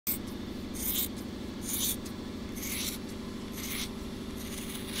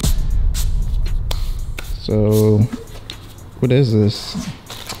So, what is this?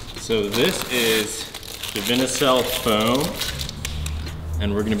 So this is the Vinicel foam,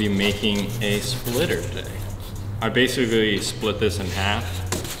 and we're gonna be making a splitter today. I basically split this in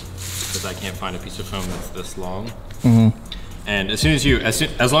half because I can't find a piece of foam that's this long. Mm-hmm. And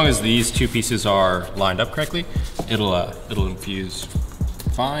as long as these two pieces are lined up correctly, it'll infuse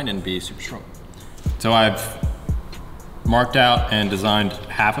fine and be super strong. So I've marked out and designed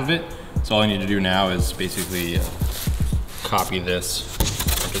half of it. So all I need to do now is basically copy this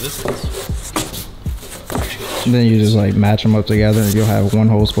after this is. And then you just like match them up together and you'll have one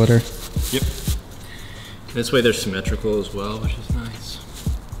whole splitter. Yep. This way they're symmetrical as well, which is nice.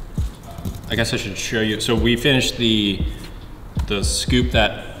 I guess I should show you. So we finished the scoop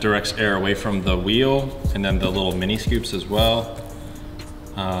that directs air away from the wheel, and then the little mini scoops as well.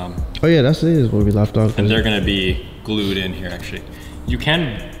 Oh yeah, that's where we left off. And they're gonna be glued in here actually. You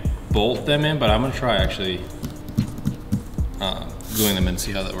can bolt them in, but I'm gonna try actually gluing them in and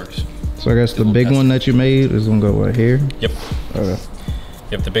see how that works. So I guess the big one that you made is gonna go right here? Yep. Okay.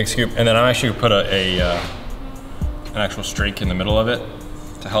 Yep, the big scoop. And then I'm actually gonna put an actual streak in the middle of it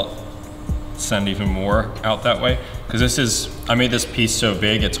to help send even more out that way. Because I made this piece so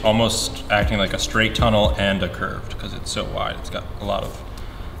big, it's almost acting like a straight tunnel and a curved because it's so wide. It's got a lot of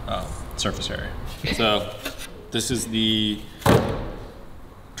surface area. So this is the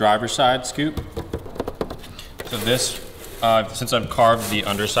driver's side scoop. So this, since I've carved the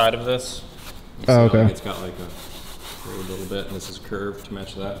underside of this, okay. It's got like a little bit, and this is curved to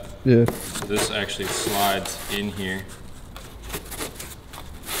match that. Yeah. So this actually slides in here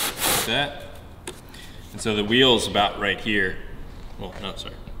like that. And so the wheel's about right here. Well, no,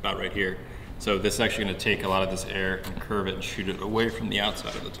 sorry, about right here. So this is actually gonna take a lot of this air and curve it and shoot it away from the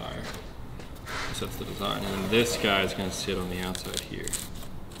outside of the tire. So that's the design. And then this guy is gonna sit on the outside here.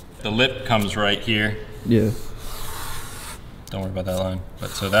 The lip comes right here. Yeah. Don't worry about that line.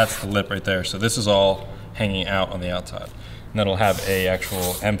 But so that's the lip right there. So this is all hanging out on the outside. And that'll have a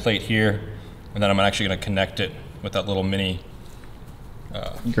actual end plate here. And then I'm actually gonna connect it with that little mini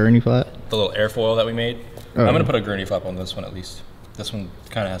gurney flap? The little airfoil that we made. I'm gonna put a gurney flap on this one at least. This one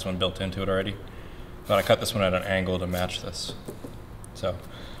kind of has one built into it already. But I cut this one at an angle to match this. So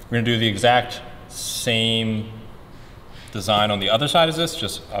we're gonna do the exact same design on the other side as this,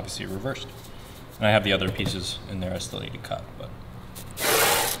 just obviously reversed. And I have the other pieces in there I still need to cut, but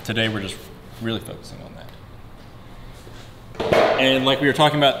today we're just really focusing on that. And like we were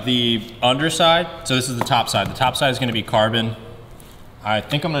talking about the underside, so this is the top side. The top side is gonna be carbon. I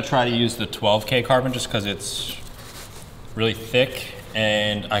think I'm gonna try to use the 12K carbon just because it's really thick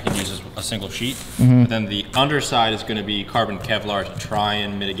and I can use a single sheet. But then the underside is gonna be carbon-kevlar to try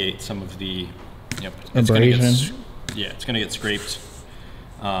and mitigate some of the, it's gonna get scraped.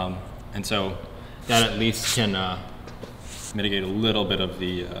 And so that at least can mitigate a little bit of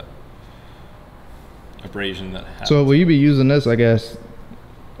the abrasion that happens. So will you be using this, I guess,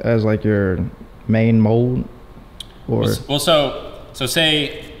 as like your main mold? Or? Well, so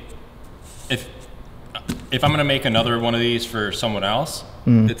say if I'm gonna make another one of these for someone else,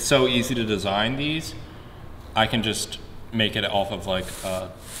 it's so easy to design these. I can just make it off of like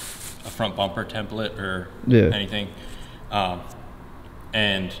a front bumper template or anything.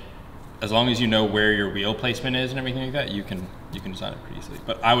 And as long as you know where your wheel placement is and everything like that, you can design it pretty easily.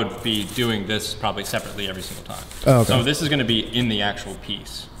 But I would be doing this probably separately every single time. Oh, okay. So this is gonna be in the actual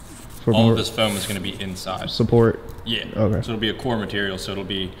piece. All of this foam is gonna be inside. Support? Yeah. Okay. So it'll be a core material. So it'll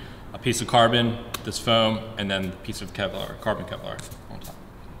be a piece of carbon, this foam, and then a piece of Kevlar, carbon-kevlar on top,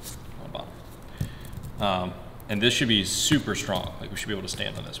 on the bottom. And this should be super strong. Like we should be able to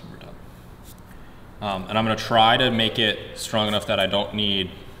stand on this when we're done. And I'm gonna try to make it strong enough that I don't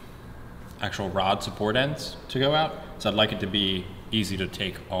need actual rod support ends to go out. So I'd like it to be easy to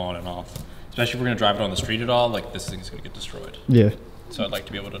take on and off. Especially if we're gonna drive it on the street at all, like this thing's gonna get destroyed. Yeah. So I'd like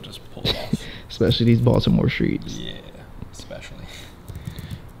to be able to just pull it off. Especially these Baltimore streets. Yeah, especially.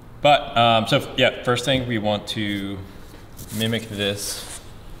 But, so yeah, first thing we want to mimic this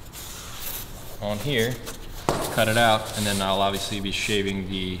on here, cut it out, and then I'll obviously be shaving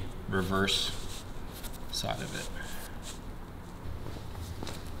the reverse side of it.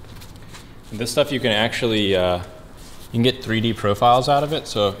 And this stuff you can actually, you can get 3D profiles out of it.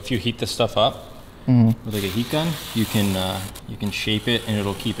 So if you heat this stuff up with like a heat gun, you can shape it and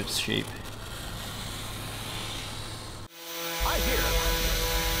it'll keep its shape. I hear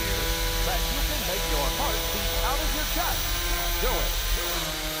that you can make your heart beat out of your chest. Do it.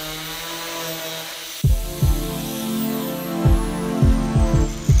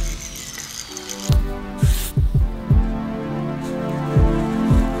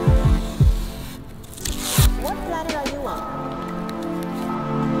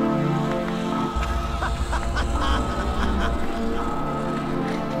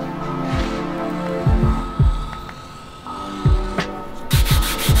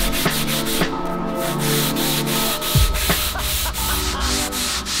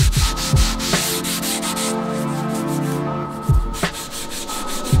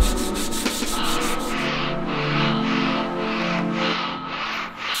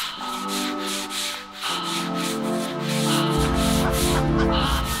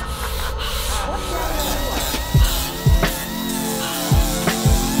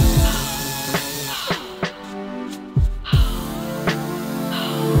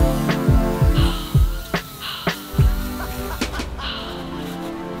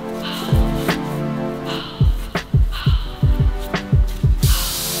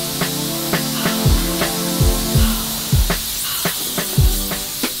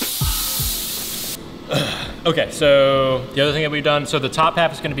 Okay, so the other thing that we've done, so the top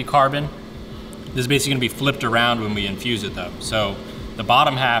half is going to be carbon. This is basically going to be flipped around when we infuse it though. So the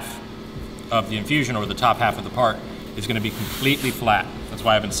bottom half of the infusion, or the top half of the part, is going to be completely flat. That's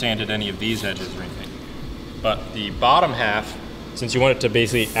why I haven't sanded any of these edges or anything. But the bottom half, since you want it to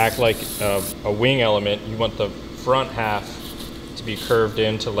basically act like a wing element, you want the front half to be curved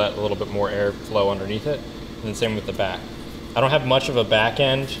in to let a little bit more air flow underneath it. And then same with the back. I don't have much of a back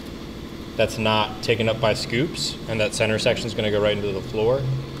end that's not taken up by scoops, and that center section is going to go right into the floor.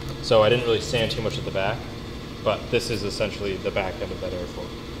 So I didn't really sand too much at the back, but this is essentially the back end of that airflow.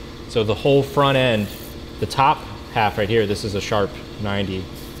 So the whole front end, the top half right here, this is a sharp 90,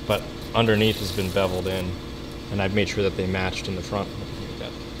 but underneath has been beveled in, and I've made sure that they matched in the front. Like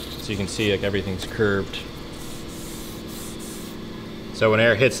that. So you can see like everything's curved. So when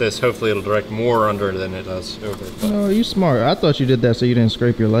air hits this, hopefully it'll direct more under than it does over. Oh, you smart. I thought you did that so you didn't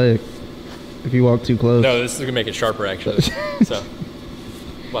scrape your leg if you walk too close. No, this is gonna make it sharper actually. So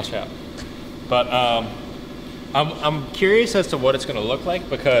watch out. But I'm curious as to what it's gonna look like,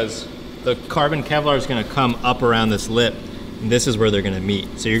 because the carbon Kevlar is gonna come up around this lip, and this is where they're gonna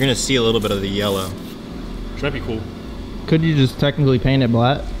meet. So you're gonna see a little bit of the yellow, which might be cool. Could you just technically paint it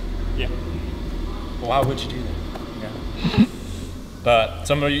black? Yeah. Why would you do that? Yeah. But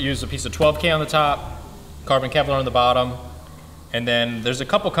somebody used a piece of 12K on the top, carbon Kevlar on the bottom, and then there's a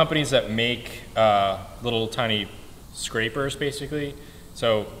couple companies that make little tiny scrapers basically.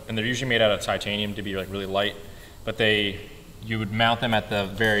 So, and they're usually made out of titanium to be like really light, but you would mount them at the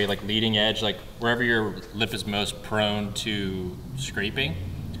very like leading edge, like wherever your lip is most prone to scraping.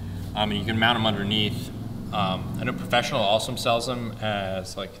 And you can mount them underneath. I know Professional also sells them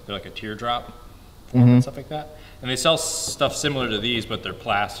as like, they're like a teardrop form and stuff like that. And they sell stuff similar to these, but they're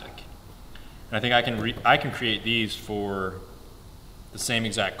plastic. And I think I can create these for the same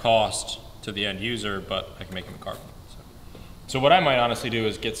exact cost to the end user, but I can make them in carbon. So what I might honestly do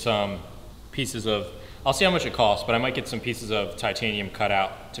is get some pieces of, I'll see how much it costs, but I might get some pieces of titanium cut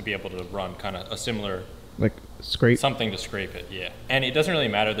out to be able to run kind of a similar, like scrape? Something to scrape it, yeah. And it doesn't really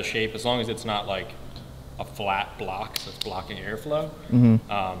matter the shape, as long as it's not like a flat block, so it's blocking airflow.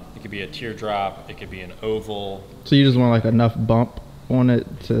 It could be a teardrop, it could be an oval. So you just want like enough bump on it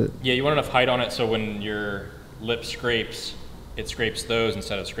to... Yeah, you want enough height on it so when your lip scrapes, it scrapes those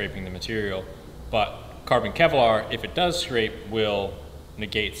instead of scraping the material. But carbon Kevlar, if it does scrape, will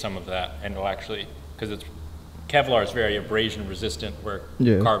negate some of that, and will actually, because Kevlar is very abrasion resistant, where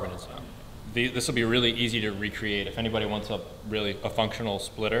carbon is not. This will be really easy to recreate if anybody wants a functional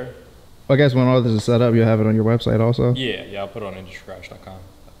splitter. I guess when all this is set up, you'll have it on your website also? Yeah, I'll put it on industrygarage.com.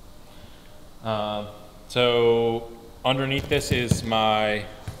 So underneath this is my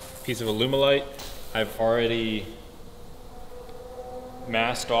piece of Alumilite. I've already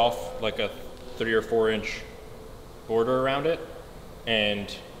masked off like a 3 or 4 inch border around it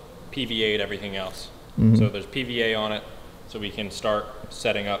and PVA'd everything else. So there's PVA on it, so we can start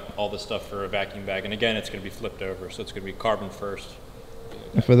setting up all the stuff for a vacuum bag. And again, it's going to be flipped over, so it's going to be carbon first.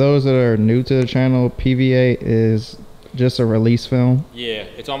 And for those that are new to the channel, PVA is just a release film? Yeah,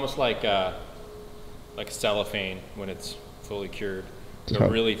 it's almost like cellophane when it's fully cured. It's a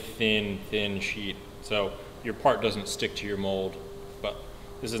really thin sheet, so your part doesn't stick to your mold. But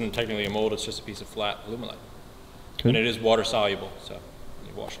this isn't technically a mold, it's just a piece of flat Alumilite. Cool. And it is water soluble, so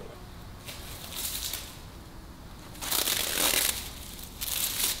you wash it away.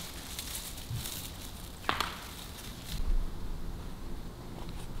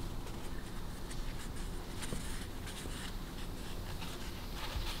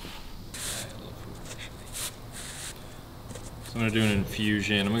 So I'm going to do an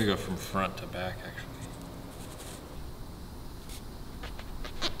infusion. I'm going to go from front to back, actually.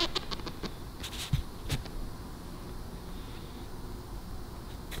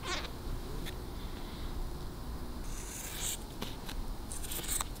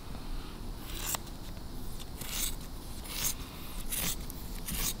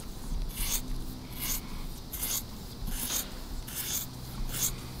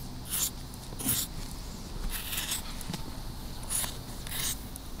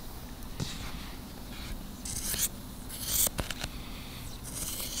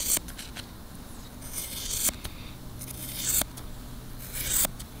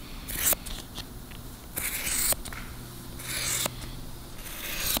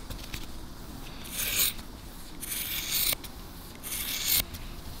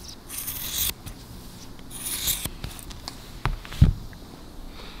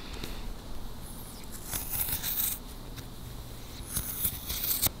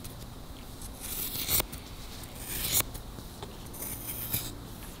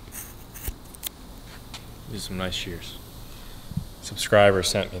 are some nice shears. Subscriber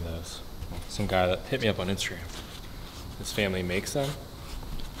sent me those. Some guy that hit me up on Instagram. His family makes them.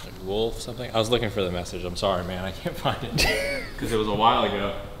 Like wool something. I was looking for the message. I'm sorry, man. I can't find it because it was a while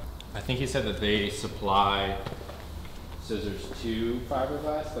ago. I think he said that they supply scissors to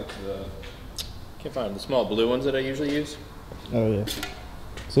fiberglass, like the, can't find the small blue ones that I usually use. Oh yeah.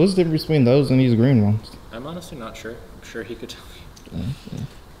 So what's the difference between those and these green ones? I'm honestly not sure. I'm sure he could tell me. Yeah.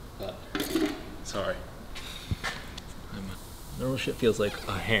 But sorry. Normal shit feels like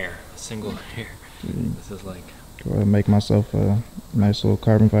a hair, a single hair. This is like. Go ahead and make myself a nice little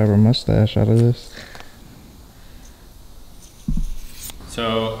carbon fiber mustache out of this.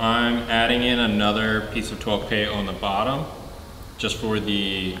 So I'm adding in another piece of 12K on the bottom, just for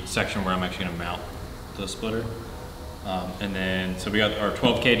the section where I'm actually gonna mount the splitter. And then, so we got our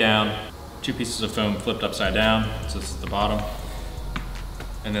 12K down, 2 pieces of foam flipped upside down, so this is the bottom.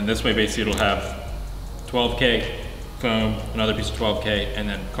 And then this way basically it'll have 12K foam, another piece of 12K, and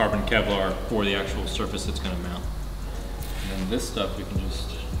then carbon Kevlar for the actual surface it's gonna mount. And then this stuff we can just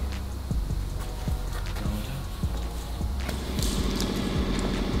go on top.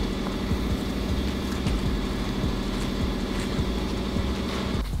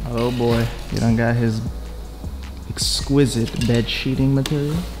 Oh boy, he done got his exquisite bed sheeting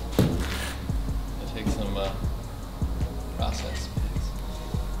material. It takes some process.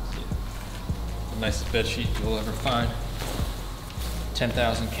 The nicest bed sheet you'll ever find.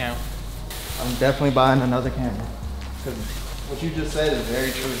 10,000 count. I'm definitely buying another camera. Because what you just said is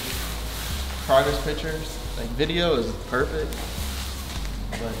very true. Progress pictures, like video is perfect,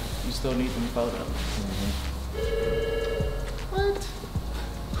 but you still need them photos. What?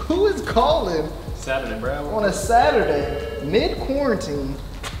 Who is calling Saturday, bro. on a Saturday, mid-quarantine?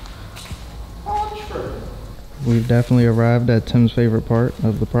 Oh, true. We've definitely arrived at Tim's favorite part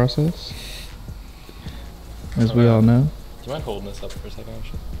of the process. As we all know, Do you mind holding this up for a second,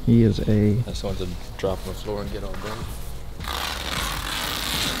 actually? he is a I just want to drop on the floor and get all done.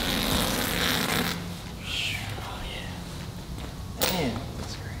 Oh yeah. Man,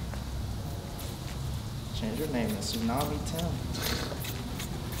 that's great. Change your name to Tsunami Tim.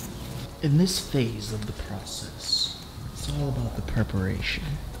 In this phase of the process, it's all about the preparation.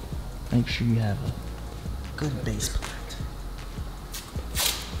 Make sure you have a good base plate.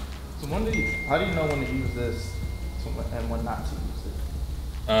 So how do you know when to use this and when not to use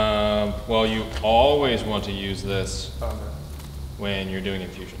it? Well, you always want to use this Okay. when you're doing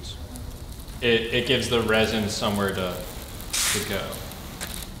infusions. It gives the resin somewhere to go.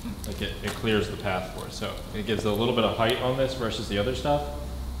 Like it clears the path for it. So it gives a little bit of height on this versus the other stuff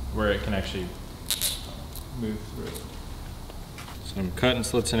where it can actually move through. So I'm cutting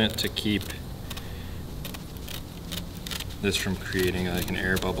slits in it to keep this from creating like an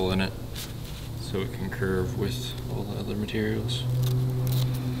air bubble in it so it can curve with all the other materials.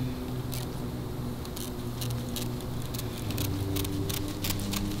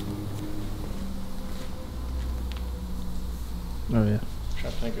 Oh yeah. Try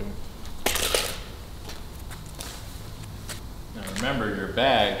to think of. Now remember, your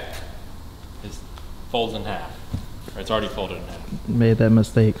bag folds in half. Or it's already folded in half. Made that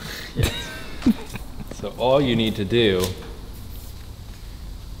mistake. Yes. So all you need to do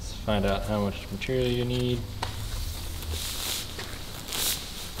is find out how much material you need.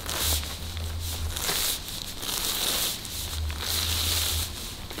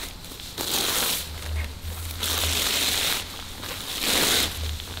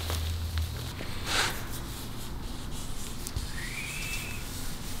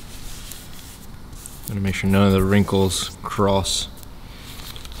 Gotta make sure none of the wrinkles cross,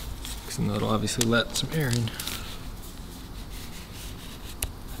 because then that'll obviously let some air in.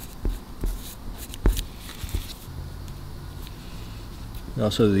 And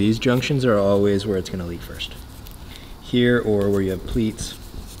also, these junctions are always where it's gonna leak first. Here or where you have pleats.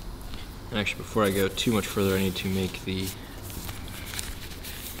 And actually, before I go too much further, I need to make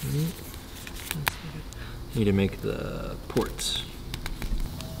the ports.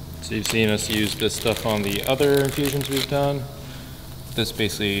 So you've seen us use this stuff on the other infusions we've done. This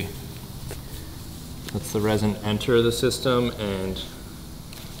basically lets the resin enter the system and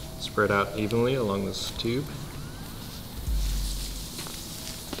spread out evenly along this tube.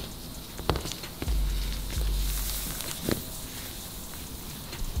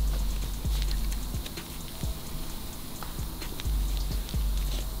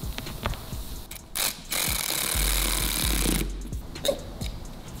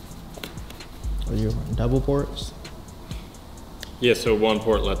 Are you double ports? Yeah, so one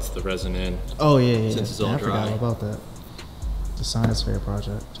port lets the resin in. Oh yeah, yeah. Since it's all I dry. forgot about that. The science fair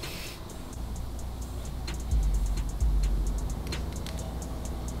project.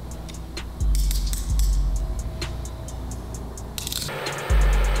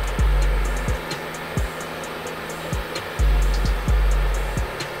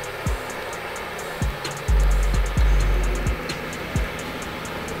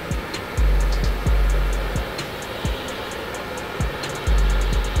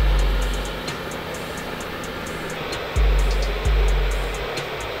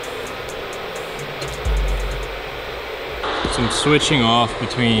 switching off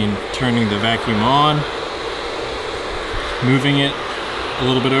between turning the vacuum on, moving it a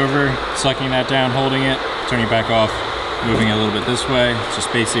little bit over, sucking that down, holding it, turning it back off, moving it a little bit this way. It's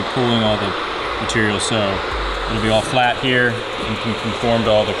just basically pulling all the material so it'll be all flat here and can conform to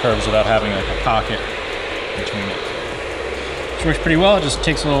all the curves without having like a pocket between it. This works pretty well. It just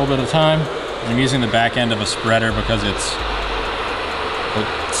takes a little bit of time. I'm using the back end of a spreader because it's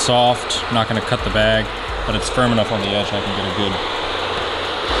soft. I'm not going to cut the bag, but it's firm enough on the edge I can get a good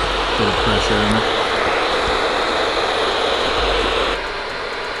bit of pressure in it.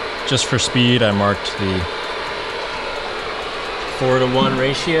 Just for speed, I marked the 4:1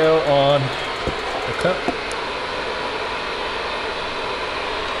 ratio on the cup.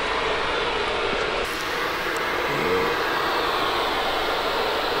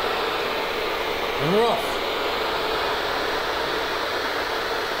 And we're off.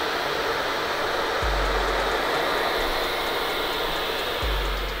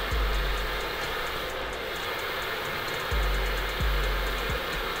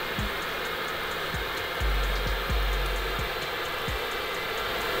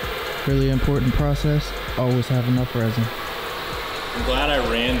 Really important process. Always have enough resin. I'm glad I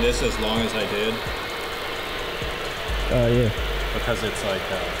ran this as long as I did. Yeah. Because it's like,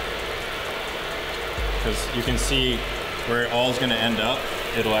 because you can see where it all is going to end up.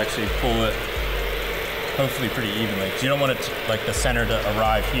 It'll actually pull it hopefully pretty evenly. So you don't want it to, like the center to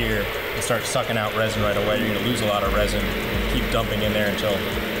arrive here and start sucking out resin right away. You're going to lose a lot of resin and keep dumping in there until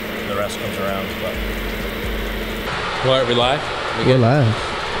the rest comes around. But what, are we live? We're live.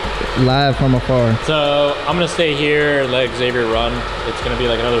 Live from afar. So I'm gonna stay here, let Xavier run. It's gonna be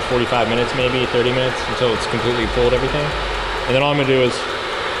like another 45 minutes, maybe 30 minutes until it's completely pulled everything. And then all I'm gonna do is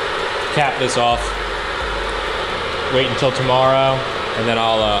cap this off, wait until tomorrow, and then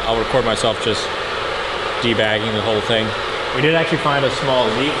I'll record myself just debagging the whole thing. We did actually find a small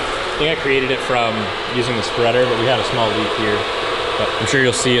leak. I think I created it from using the spreader, but we had a small leak here. But I'm sure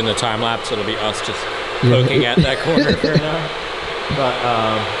you'll see in the time lapse, it'll be us just poking at that corner for now. But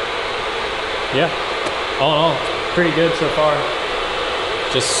yeah, all in all, pretty good so far.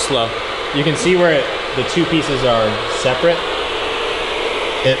 Just slow. You can see where the two pieces are separate.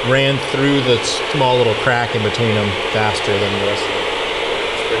 It ran through the small little crack in between them faster than the rest of it.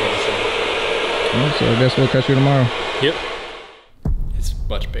 It's pretty interesting. Well, so I guess we'll catch you tomorrow. Yep. It's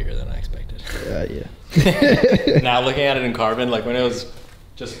much bigger than I expected. Yeah. Now looking at it in carbon, like when it was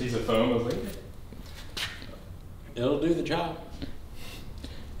just a piece of foam, I was like, it'll do the job.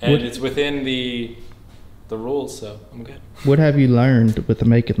 And it's within the rules, so I'm good. What have you learned with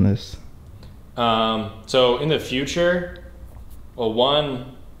making this? So in the future,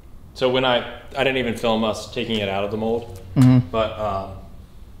 well, so when I didn't even film us taking it out of the mold, but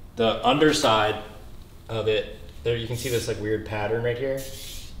the underside of it, there you can see this like weird pattern right here.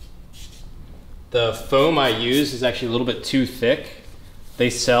 The foam I use is actually a little bit too thick.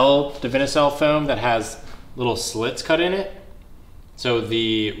 They sell Divinycell foam that has little slits cut in it, so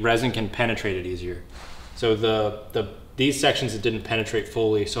the resin can penetrate it easier. So these sections it didn't penetrate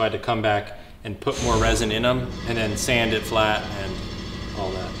fully, so I had to come back and put more resin in them and then sand it flat and all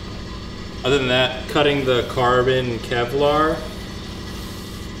that. Other than that, cutting the carbon-kevlar.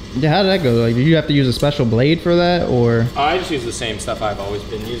 Yeah, how did that go? Like, did you have to use a special blade for that, or? I just use the same stuff I've always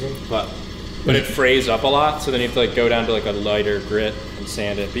been using, but it frays up a lot, so then you have to like go down to like a lighter grit and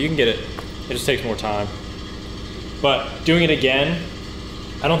sand it. But you can get it. It just takes more time. But doing it again,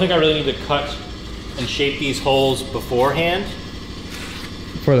 I don't think I really need to cut and shape these holes beforehand.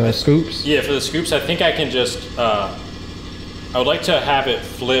 For the scoops? Yeah, for the scoops, I think I can just, I would like to have it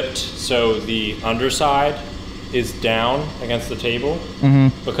flipped so the underside is down against the table,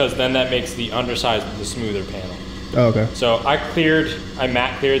 because then that makes the underside the smoother panel. Oh, okay. So I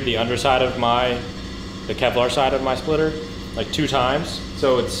matte cleared the underside of the Kevlar side of my splitter like 2 times,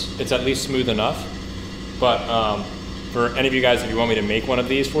 so it's at least smooth enough. But for any of you guys, if you want me to make one of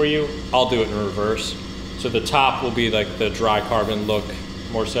these for you, I'll do it in reverse. So the top will be like the dry carbon look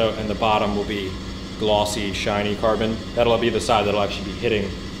more so, and the bottom will be glossy, shiny carbon. That'll be the side that'll actually be hitting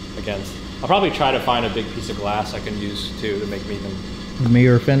against. I'll probably try to find a big piece of glass I can use too to make me them.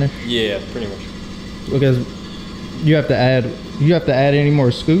 Mirror finish? Yeah, pretty much. Because you have to add any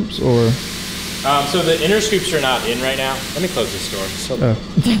more scoops, or? So the inner scoops are not in right now. Let me close this door.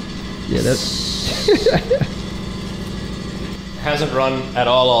 Yeah, that's. Hasn't run at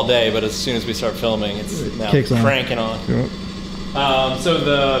all day, but as soon as we start filming, it's now cranking on. Yep. So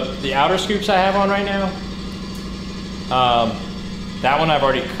the outer scoops I have on right now, that one I've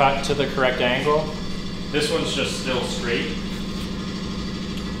already cut to the correct angle. This one's just still straight.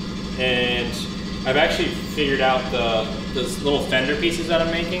 And I've actually figured out those little fender pieces that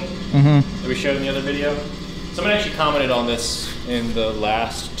I'm making that we showed in the other video. Someone actually commented on this in the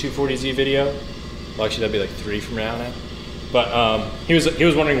last 240Z video. Well, actually that'd be like 3 from now. But he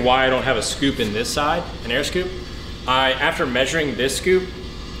was wondering why I don't have a scoop in this side, an air scoop. After measuring this scoop,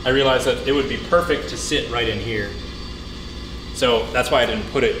 I realized that it would be perfect to sit right in here. So that's why I didn't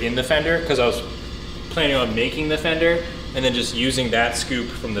put it in the fender, because I was planning on making the fender and then just using that scoop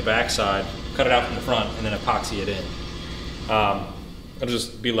from the back side, cut it out from the front, and then epoxy it in. It'll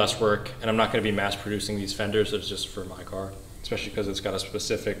just be less work, and I'm not going to be mass producing these fenders. It's just for my car, especially because it's got a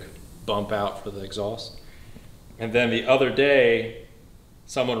specific bump out for the exhaust. And then the other day,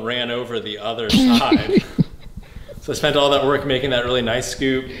 someone ran over the other side. So I spent all that work making that really nice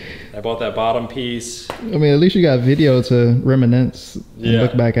scoop. I bought that bottom piece. I mean, at least you got video to reminisce and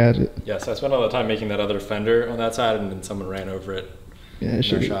look back at it. Yes, I spent all the time making that other fender on that side, and then someone ran over it. Yeah, it's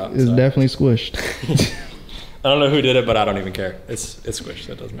definitely squished. I don't know who did it, but I don't even care. It's squished,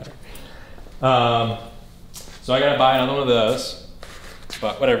 so it doesn't matter. So I gotta buy another one of those,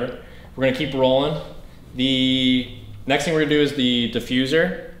 but whatever. We're gonna keep rolling. The next thing we're gonna do is the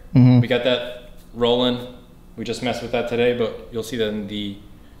diffuser. We got that rolling. We just messed with that today, but you'll see that in the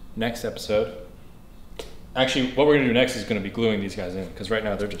next episode. Actually, what we're gonna do next is gonna be gluing these guys in, because right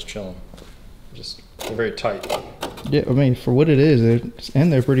now they're just chilling. They're very tight. Yeah, I mean, for what it is,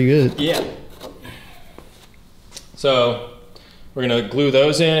 they're pretty good. Yeah. So we're gonna glue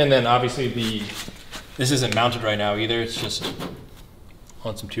those in, and then obviously this isn't mounted right now either. It's just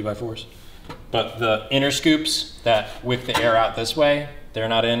on some 2x4s. But the inner scoops that wick the air out this way, they're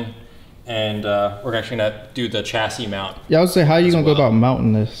not in. And we're actually gonna do the chassis mount. Yeah, I would say, how are you gonna go about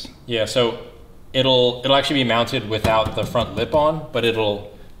mounting this? Yeah, so it'll actually be mounted without the front lip on, but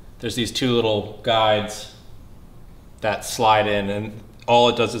there's these 2 little guides that slide in, and all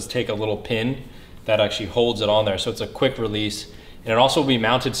it does is take a little pin that actually holds it on there. So it's a quick release, and it also will be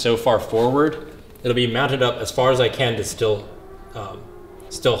mounted so far forward. It'll be mounted up as far as I can to still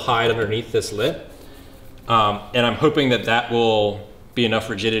hide underneath this lip. And I'm hoping that will be enough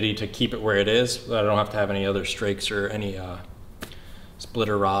rigidity to keep it where it is, so I don't have to have any other strakes or any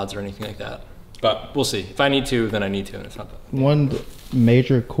splitter rods or anything like that. But we'll see. If I need to, then I need to, and it's not that. One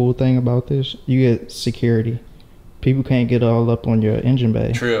major cool thing about this, you get security. People can't get all up on your engine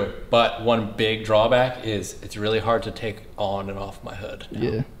bay. True, but one big drawback is it's really hard to take on and off my hood now.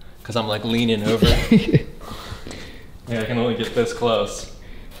 Yeah. Because I'm like leaning over. Yeah, I can only get this close.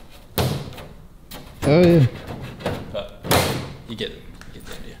 Oh yeah. But you get the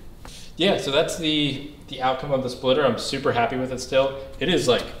idea. Yeah, so that's the outcome of the splitter. I'm super happy with it still. It is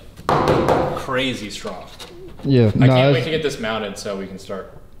like crazy strong. Yeah. I can't wait to get this mounted so we can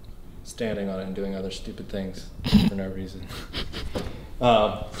start standing on it and doing other stupid things for no reason.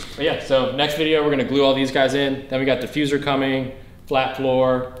 But yeah, so next video we're gonna glue all these guys in. Then we got diffuser coming, flat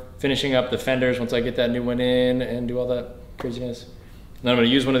floor, finishing up the fenders once I get that new one in and do all that craziness. And then I'm gonna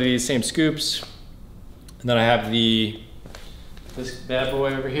use one of these same scoops. And then I have this bad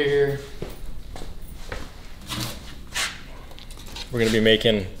boy over here. We're gonna be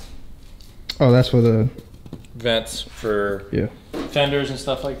making. Oh, that's for the vents for fenders and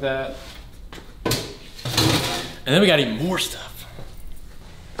stuff like that. And then we got even more stuff.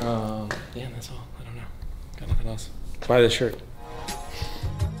 Yeah, that's all. I don't know. Got nothing else. Buy this shirt.